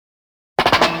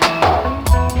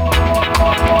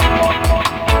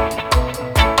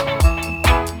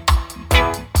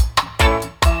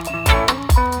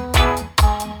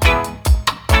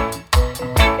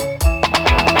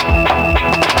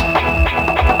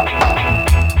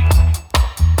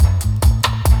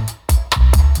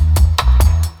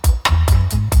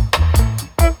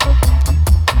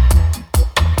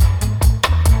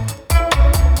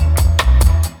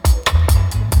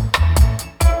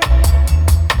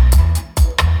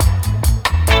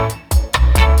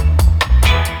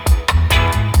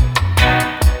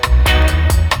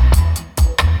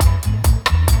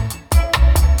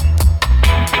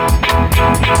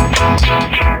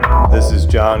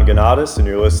Jonatas, and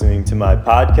you're listening to my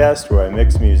podcast where I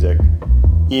mix music.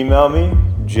 Email me,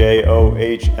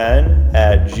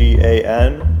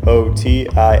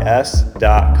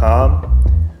 john@ganotis.com.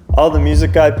 All the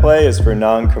music I play is for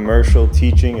non-commercial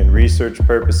teaching and research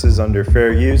purposes under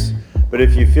fair use, but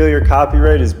if you feel your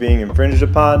copyright is being infringed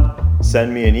upon,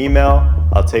 send me an email.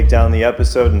 I'll take down the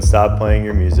episode and stop playing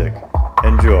your music.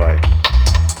 Enjoy.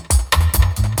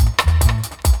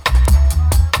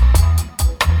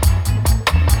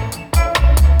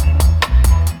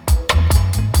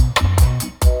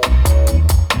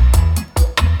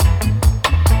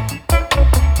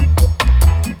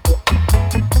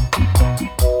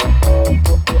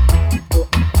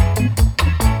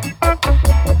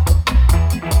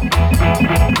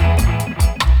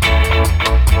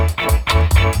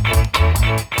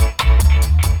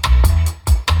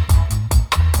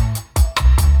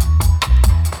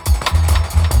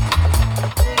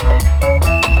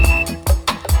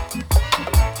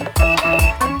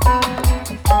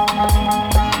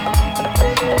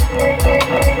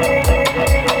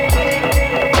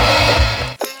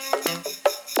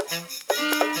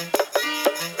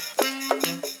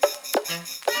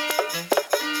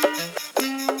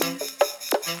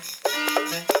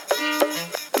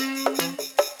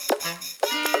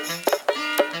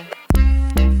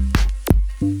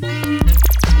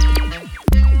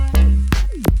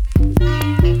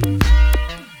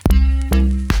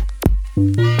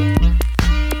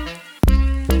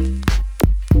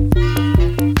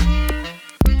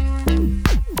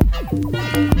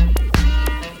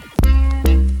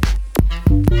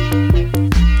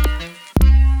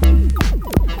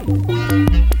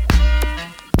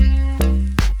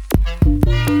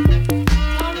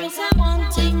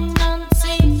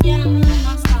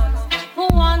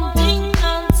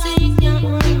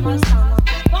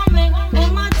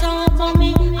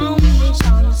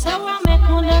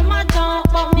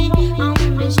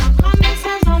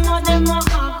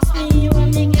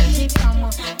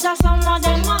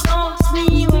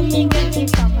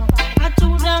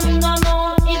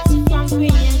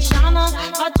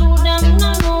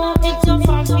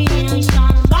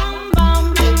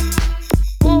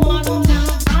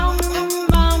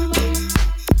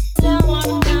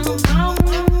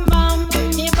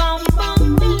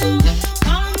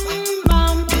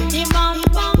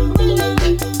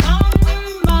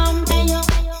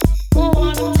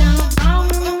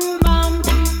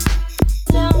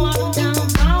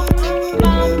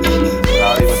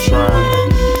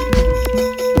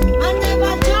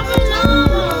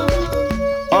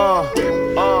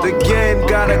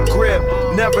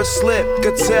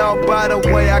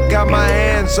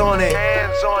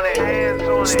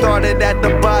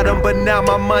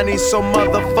 So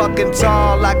motherfucking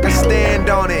tall, I can stand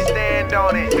on it.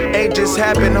 Ain't just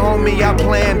happened, homie, I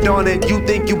planned on it. You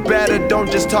think you better, don't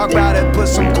just talk about it, put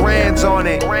some grands on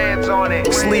it.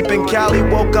 Sleep in Cali,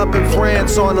 woke up in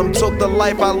France on them. Took the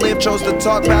life I lived, chose to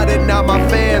talk about it, now my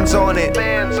fans on it.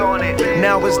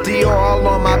 Now it's Dior all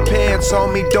on my pants,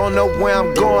 homie, don't know where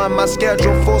I'm going. My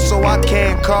schedule full, so I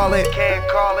can't call it.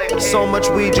 So much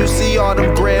weed, you see all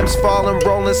them grams falling,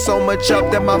 rolling so much up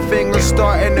that my fingers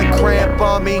starting to cramp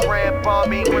on me.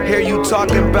 Hear you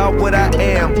talking about what I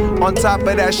am. On top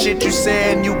of that shit you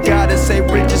saying, you gotta say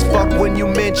rich as fuck when you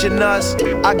mention us.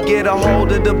 I get a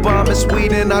hold of the bomb and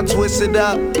sweet and I twist it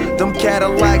up. Them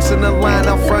Cadillacs in the line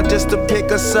out front just to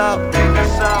pick us up.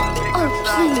 Oh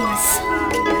please,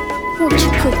 won't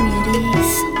you put me at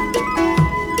ease?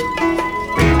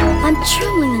 I'm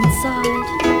trembling inside,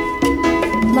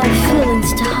 my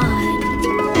feelings to hide.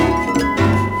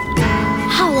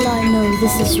 How will I know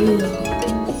this is real?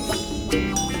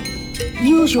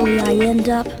 Usually I end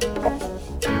up,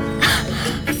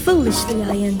 foolishly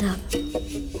I end up,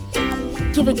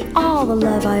 giving all the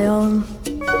love I own.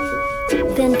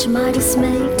 Then to my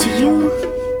dismay, to you,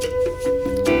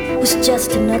 was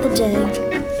just another day.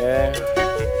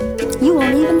 You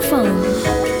won't even phone.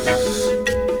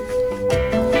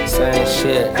 Same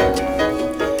shit.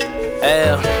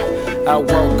 I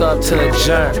woke up to a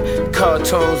joint,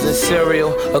 cartoons and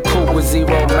cereal, a coupe with 0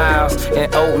 miles,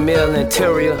 and oatmeal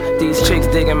interior. These chicks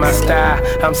digging my style,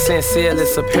 I'm sincerely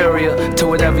superior to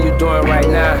whatever you doing right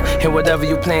now, and whatever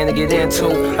you plan to get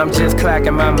into. I'm just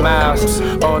clocking my miles,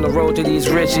 on the road to these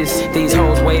riches. These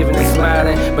hoes waving and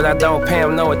smiling, but I don't pay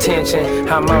them no attention.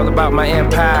 I'm all about my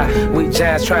empire, we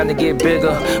giants trying to get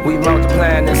bigger, we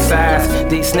multiplying in size.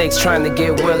 These snakes trying to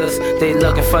get with us, they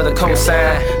looking for the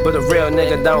cosign, but a real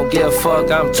nigga don't give a fuck,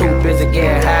 I'm too busy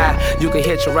getting high. You can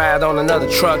hitch a ride on another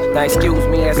truck. Now excuse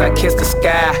me as I kiss the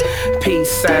sky.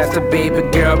 Peace signs to baby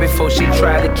girl before she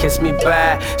try to kiss me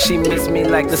bye. She miss me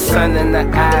like the sun in the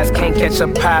eyes. Can't catch a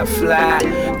pop fly.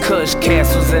 Kush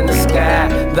castles in the sky.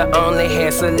 The only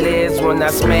hassle is when I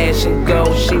smash and go,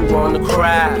 she wanna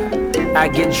cry. I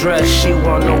get dressed, she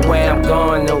wanna know where I'm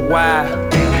going and why.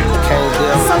 Can't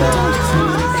deal with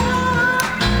that.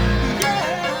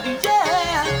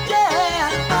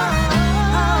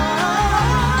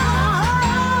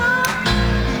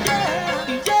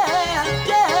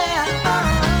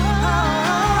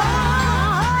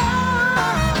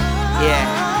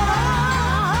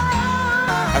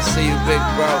 I see you, big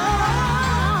bro.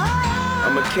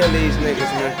 I'ma kill these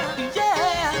niggas, man.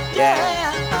 Yeah.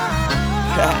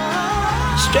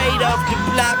 Straight off the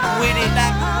block with it.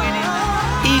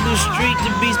 Eagle Street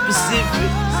to be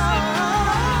specific.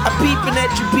 I peepin'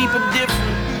 at you, peep, I'm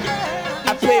different.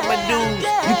 I pay my dues,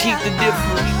 you keep the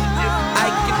difference. I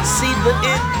can see the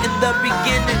end in the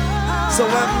beginning, so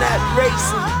I'm not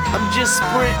racing, I'm just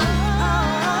sprinting.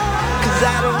 Cause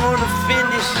I don't wanna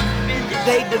finish,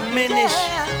 they diminish,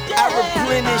 I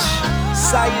replenish.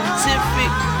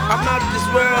 Scientific, I'm out this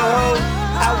world, ho.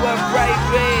 I wear bright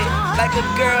red, like a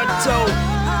girl toe.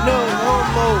 No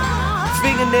homo,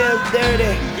 fingernails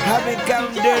dirty. I've been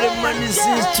counting dirty money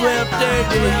since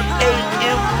 12:30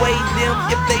 a.m. Weigh them,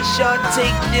 if they short,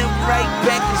 take them right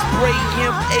back and spray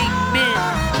him, amen.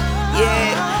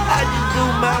 Yeah, I just do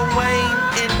my Wayne,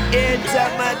 and every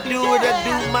time I do it, I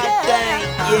do my thing.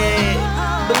 Yeah,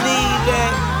 believe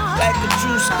that, like a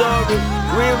true story.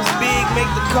 Rims big,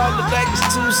 make the car look like it's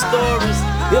 2 stories.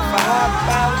 If I hop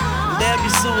out, that'd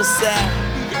be suicide.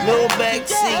 No back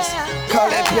seats, call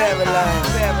that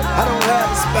paralyzed. I don't have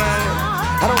a spine,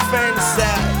 I don't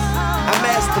fantasize. I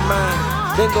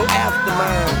mastermind, then go after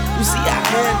mine. You see, I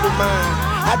handle mine,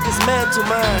 I dismantle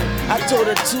mine. I told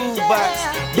her toolbox,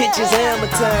 bitches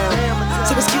hammer time.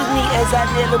 So excuse me as I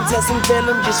nail him, test him, tell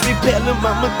him, just repel him.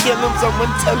 I'ma kill him, someone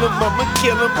tell him, I'ma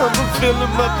kill him. I'ma fill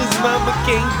him up, his mama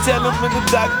can't tell him, and the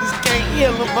doctors can't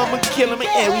heal him. I'ma kill him,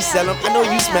 and we sell him. I know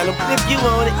you smell him. If you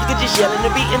want it, you can just yell in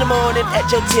the beat in the morning at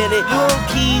your telly. Whole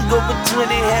keys go for 20,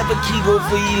 half a key go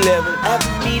for 11. After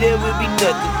me there will be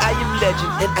nothing. I am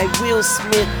legend, and I Will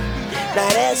Smith. Now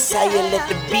that's how you let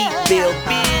the beat build,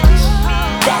 bitch.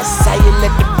 That's how you let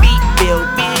the beat build,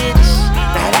 bitch.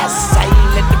 Now that's how you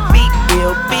let the beat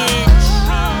build, bitch.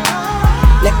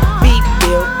 Let the beat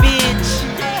build, bitch.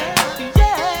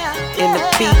 And the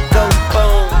beat go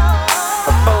boom,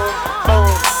 boom,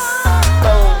 boom,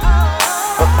 boom,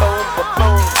 boom,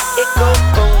 boom. It go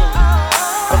boom,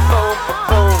 boom,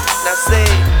 boom. Now say.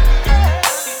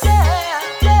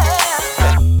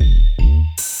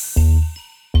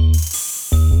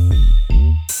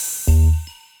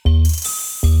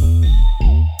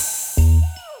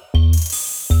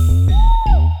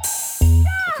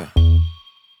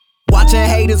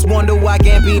 Haters wonder why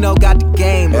Gambino got the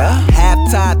game.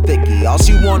 Half-tied thicky, all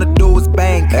she wanna do is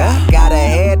bang. Got her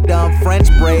hair done, French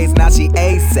braids, now she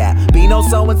ASAP. Bino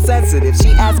so insensitive, she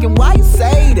asking why you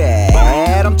say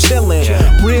that. I'm chillin',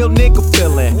 real nigga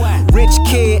feelin'. Rich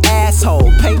kid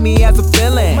asshole, paint me as a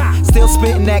villain. Still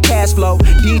spittin' that cash flow,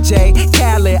 DJ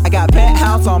Khaled. I got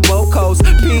penthouse on both coasts,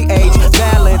 PH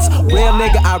balance. Real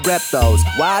nigga, I rep those.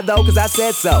 Why though? Cause I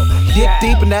said so. Get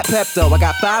deep in that Pepto. I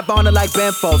got 5 on it like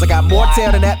Benfos. I got more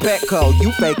tail than that Petco.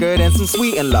 You faker than some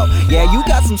sweet and low. Yeah, you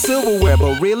got some silverware,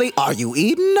 but really, are you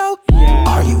eating though?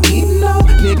 Are you eating though?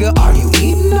 Nigga, are you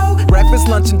eating though? Breakfast,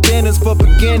 lunch, and dinners for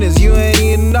beginners. You ain't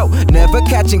eating no. Never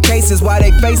catching cases, why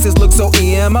they faces look so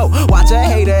emo. Watch a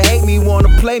hater hate me, wanna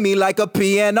play me like a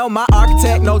piano. My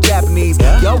architect, no Japanese.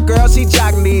 Yo, girl, she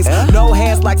jogging these. No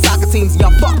hands like soccer teams.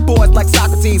 Y'all fuck boys like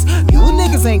Socrates. You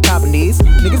niggas ain't copping these.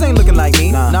 Niggas ain't looking like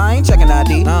me. Nah, I ain't checking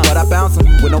ID. But I bounce them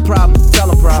with no problem. Tell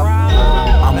them problem.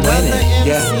 I'm winning.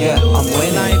 Yeah, I'm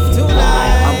winning.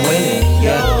 I'm winning.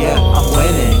 Yeah, I'm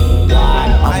winning.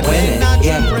 I'm winning.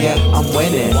 Yeah, I'm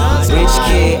winning. Rich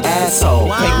kid asshole,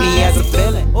 paint me as a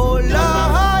villain. Oh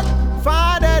Lord,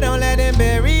 Father, don't let him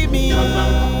bury me.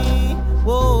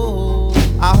 Whoa.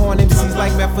 I horn MCs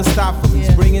like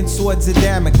Mephistopheles, bringing swords of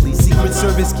Damocles. Secret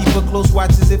Service keep a close watch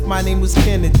as if my name was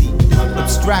Kennedy.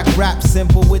 Abstract rap,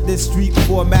 simple with this street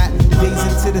format. Gaze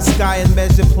into the sky and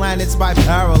measure planets by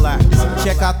parallax.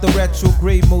 Check out the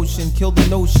retrograde motion, kill the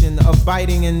notion of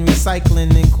biting and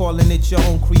recycling and calling it your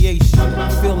own creation.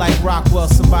 Feel like Rockwell,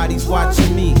 somebody's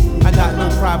watching me. I got no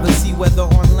privacy, whether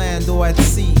on land or at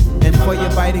sea. And for your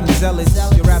biting zealots,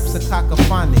 your raps are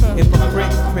cacophonic.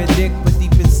 Hypocrite, predict, but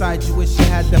deep inside you wish you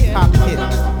had the pop hit.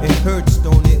 It hurts,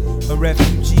 don't it? A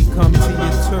refugee come to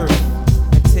your turf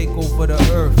and take over the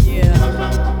earth.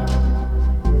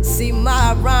 See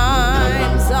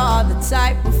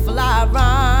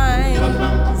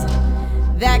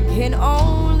can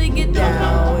only get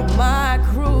down with my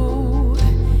crew.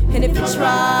 And if you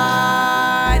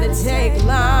try to take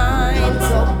lines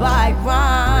or buy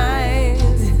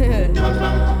grinds,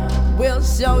 we'll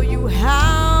show you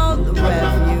how the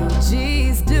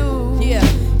refugees do.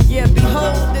 Yeah,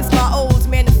 behold this my old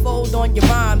manifold on your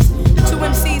rhymes. Two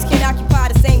MCs can't occupy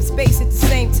the same space at the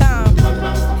same time.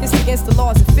 It's against the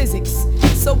laws of physics.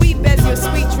 So we bet your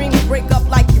sweet dreams break up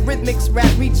like Eurythmics.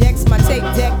 Rap rejects my tape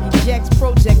deck, ejects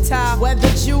projectile. Whether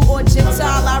Jew or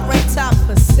Gentile, I rank top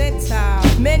percentile.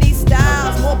 Many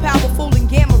styles, more powerful than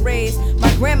gamma rays.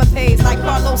 My grammar pays like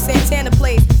Carlos Santana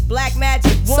plays Black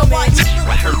Magic Woman. So I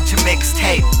heard your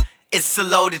mixtape, it's a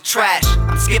load of trash.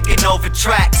 I'm skipping over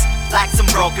tracks, like some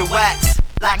broken wax,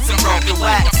 like some broken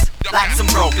wax, like some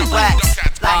broken wax,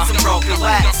 like some broken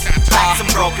wax, like some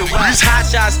broken wax. These hot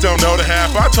shots don't know the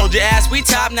half. I told your ass we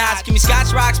top notch. Give me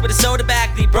Scotch rocks with a soda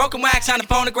back. Leave broken wax on the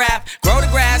phonograph. Grow the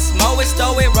grass, mow it,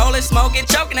 stow it, roll it, smoke it,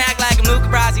 choke and act like I'm Luca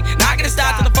Brasi. Not gonna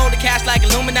stop till the fold of cash like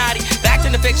Illuminati. Back to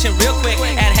the fiction real quick.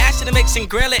 Add hash to the mix and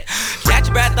grill it. Catch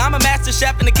your breath, I'm a master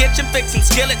chef in the kitchen fixing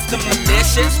skillets. The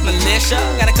malicious militia.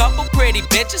 Got a couple pretty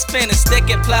bitches finna stick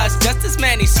it. Plus just as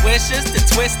many swishes to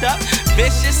twist up.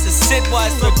 Vicious as Sid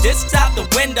was. Throw discs out the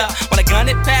window while I gun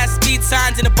it past speed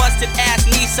signs in a busted ass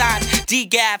Nissan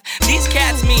DGAF. These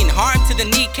cats mean harm to the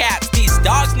kneecaps. These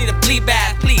dogs need a flea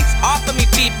bath. Please offer me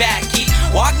feedback. Keep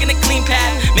walking a clean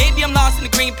path. Maybe I'm lost in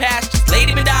the green pastures.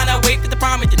 Lady Madonna, wait for the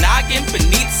promise. The noggin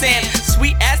beneath sand.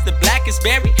 Sweet as the blackest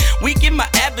berry. Weak in my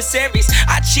adversaries.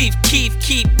 I chief keep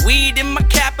weed in my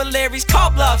capillaries. Call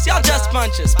bluffs, y'all just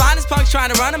bunches. Spineless punks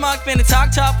trying to run amok. Finna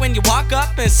talk tough when you walk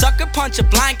up and sucker punch a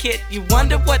blind kid. You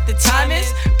wonder what the time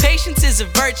is? Patience is a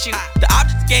virtue. The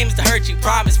object of the game is to hurt you.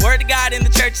 Promise, word to God in the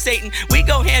church of Satan. We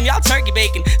go ham, y'all turkey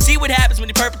bacon. See what happens when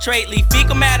you perpetrate. Leave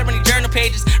fecal matter in your journal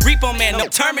pages. Repo man, no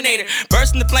Terminator.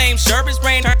 Burst in the flames, Sherber's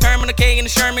brain. Terminal K in the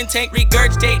Sherman tank.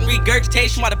 Regurgitating,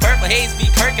 regurgitation while the purple haze be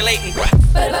percolating.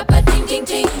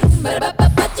 Ba-da-ba-ba-ting-ting-ting.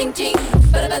 Ba-da-ba-ba-ba-ting-ting.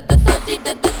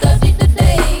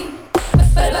 Ba-da-ba-da-da-da-da-da-da-day.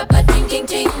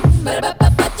 Ba-da-ba-ba-ting-ting-ting.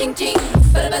 Ba-da-ba-ba-ba-ting-ting.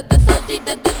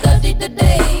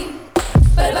 Ba-da-ba-da-da-da-da-da-day.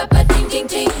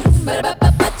 Ba-da-ba-ba-ting-ting-ting.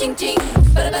 Ba-da-ba-ba-ba-ting-ting.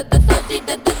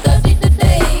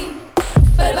 Ba-da-ba-da-da-da-da-da-day.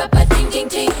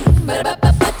 Ba-da-ba-ba-ting-ting-ting.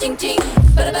 Ba-da-ba-ba-ba-ting-ting.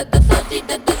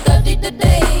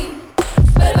 Ba-da-ba-da-da-da-da-da-day.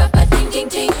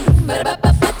 Ba-da-ba-ba-ting-ting-ting.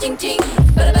 Ba-da-ba-ba-ba-ting-ting.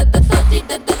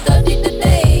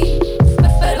 Ba-da-ba-da-da-da-da-da-day.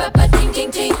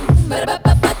 Ba-da-ba-ba-ting-ting-ting.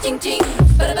 Ba-da-ba-ba-ba-ting-ting.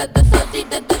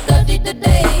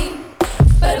 Ba-da-ba-da-da-da-da-da-day.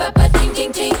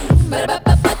 Ba-da-ba-ba-ting-ting-ting.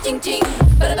 Ba-da-ba-ba-ba-ting-ting.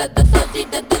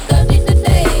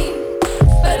 Ba-da-ba-da-da-da-da-day.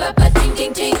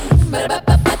 Ba-da-ba-ba-ting-ting-ting.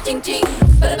 Ba-da-ba-ba-ba-ting-ting.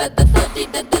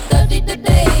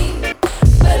 Ba-da-ba-da-da-da-da-day.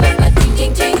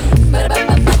 Ba-da-ba-ba-ting-ting-ting.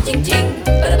 Ba-da-ba-ba-ba-ting-ting.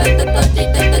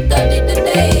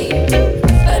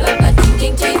 Ba-da-ba-da-da-da-da-day.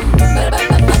 Ba-da-ba-ba-ting-ting-ting.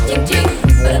 Ba-da-ba-ba-ba-ting-ting.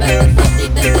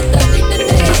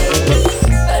 Ba-da-ba-da-da-da-da-day.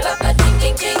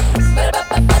 Ba-da-ba-ba-ting-ting-ting.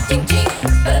 Ba-da-ba-ba-ba-ting-ting.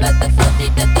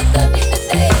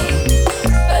 Ba-da-ba-da-da-da-da-day.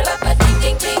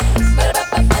 Ba-da-ba-ba-ting-ting-ting.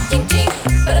 Ba-da-ba-ba-ba-ting-ting.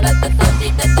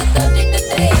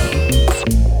 Ba-da-ba-da-da-da-da-day.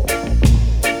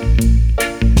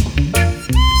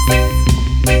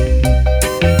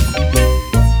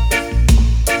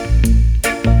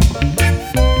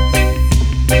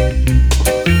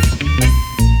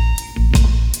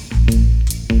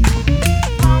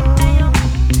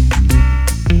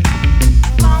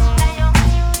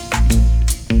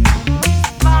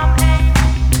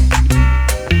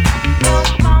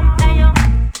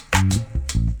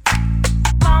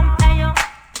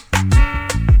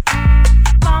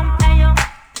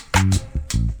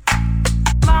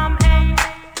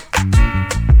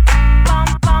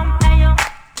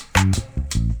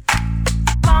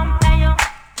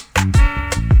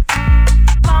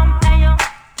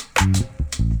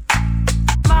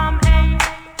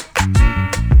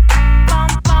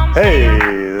 Hey,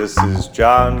 this is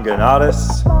John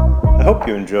Ganatis. I hope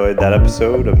you enjoyed that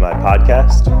episode of my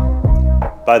podcast.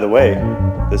 By the way,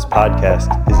 this podcast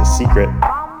is a secret.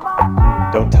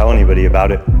 Don't tell anybody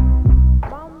about it.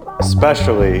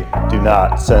 Especially do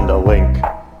not send a link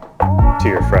to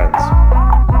your friends.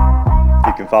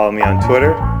 You can follow me on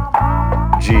Twitter,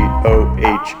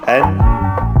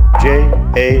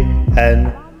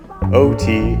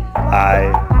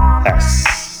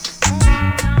 GOHNJANOTIS.